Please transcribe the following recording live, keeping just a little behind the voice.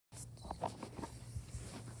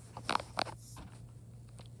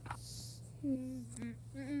What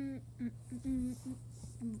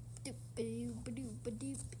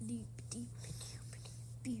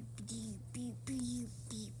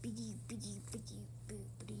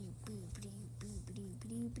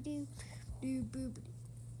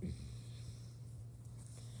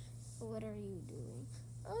are you doing?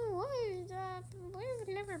 Oh,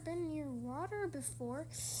 we've never been near water before.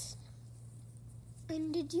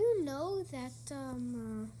 And did you know that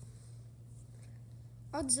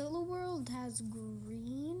Godzilla World has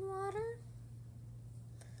green water?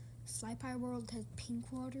 Sly Pie World has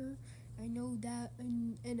pink water. I know that,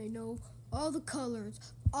 and I know all the colors,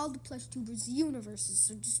 all the plush tubers, universes.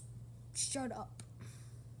 So just shut up.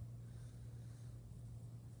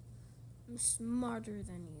 I'm smarter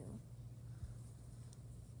than you.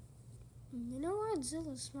 You know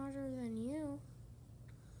Godzilla's smarter than you.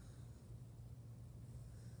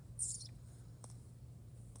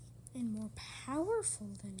 And more powerful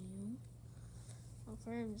than you.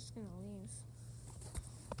 Okay, I'm just gonna leave.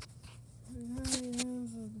 I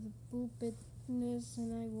have the poopitness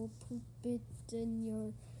and I will poop it in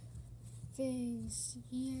your face.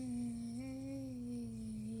 Yay.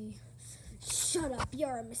 Shut up,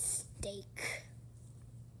 you're a mistake.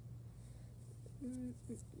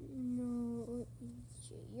 No,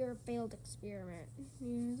 you're a failed experiment.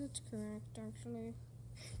 Yeah, that's correct, actually.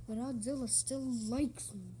 But Godzilla still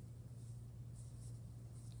likes me.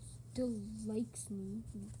 Still likes me.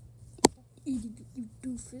 Idiot, you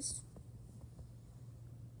doofus.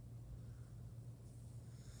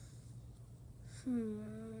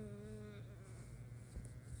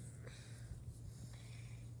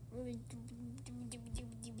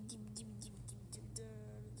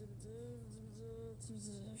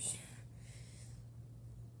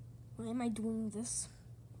 Why am I doing this?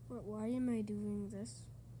 Why am I doing this?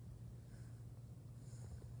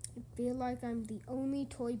 I feel like I'm the only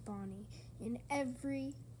toy Bonnie in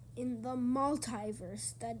the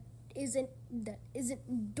multiverse that isn't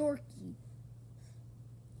dorky.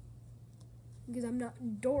 Because I'm not a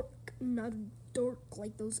dork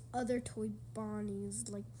like those other toy Bonnies,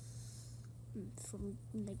 like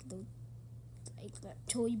that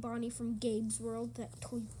toy Bonnie from Gabe's World, that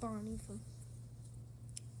toy Bonnie from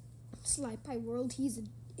Sly Pie World, he's an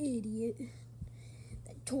idiot.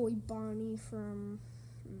 That toy Bonnie from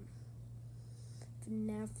the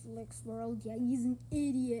Netflix World, yeah, he's an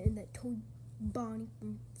idiot. And that toy Bonnie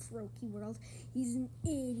from Froakie World, he's an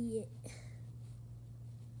idiot.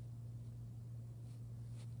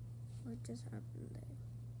 What just happened there?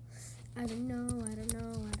 I don't know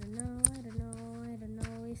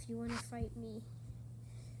if you wanna fight me.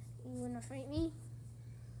 You wanna fight me?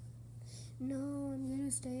 No, I'm gonna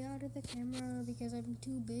stay out of the camera because I'm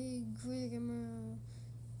too big for the camera.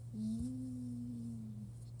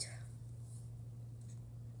 Yeet.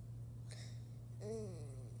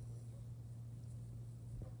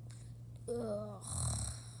 Ugh.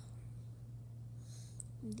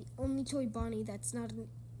 I'm the only toy Bonnie that's not an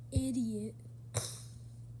idiot.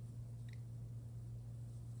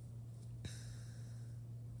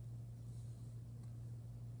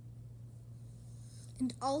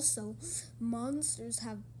 And also, monsters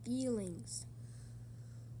have feelings.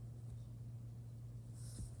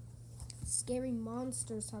 Scary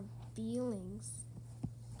monsters have feelings.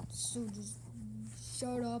 So just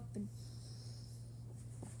shut up and...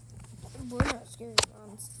 We're not scary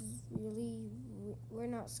monsters, really. We're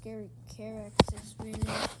not scary characters, really.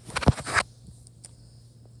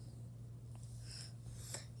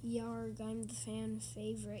 Yarg, I'm the fan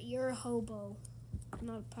favorite. You're a hobo,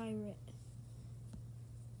 not a pirate.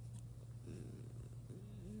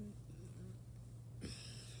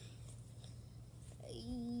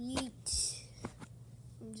 Yeet.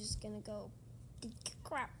 I'm just gonna go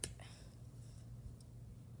crap.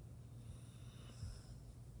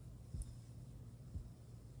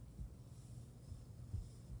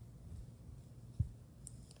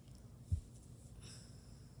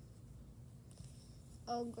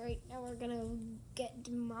 Oh great, now we're gonna get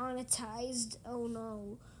demonetized. Oh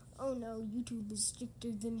no, YouTube is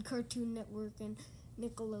stricter than Cartoon Network and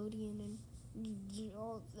Nickelodeon and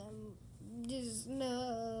all of them. Just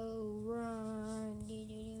no, run.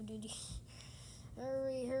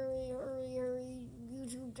 Hurry,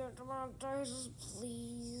 YouTube, don't demonetize us,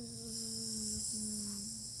 please.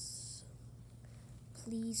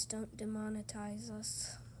 Please don't demonetize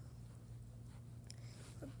us.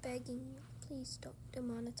 We're begging you. Please don't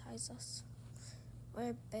demonetize us.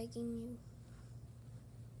 We're begging you.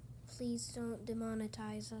 Please don't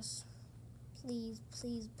demonetize us. Please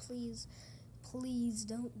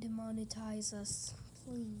don't demonetize us.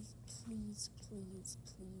 Please.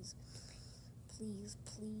 please,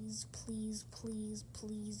 please, please, please,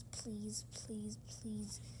 please, please, please,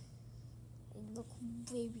 please. I look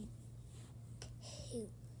very pale.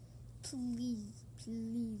 Please,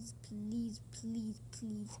 please, please, please,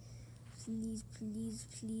 please, please, please,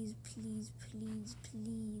 please, please, please,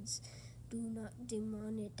 please. Do not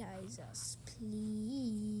demonetize us.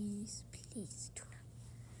 Please, please do not.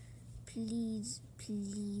 Please,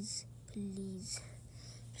 please, please.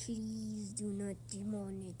 Please do not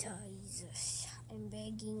demonetize us. I'm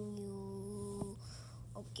begging you.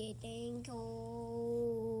 Okay, thank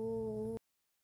you.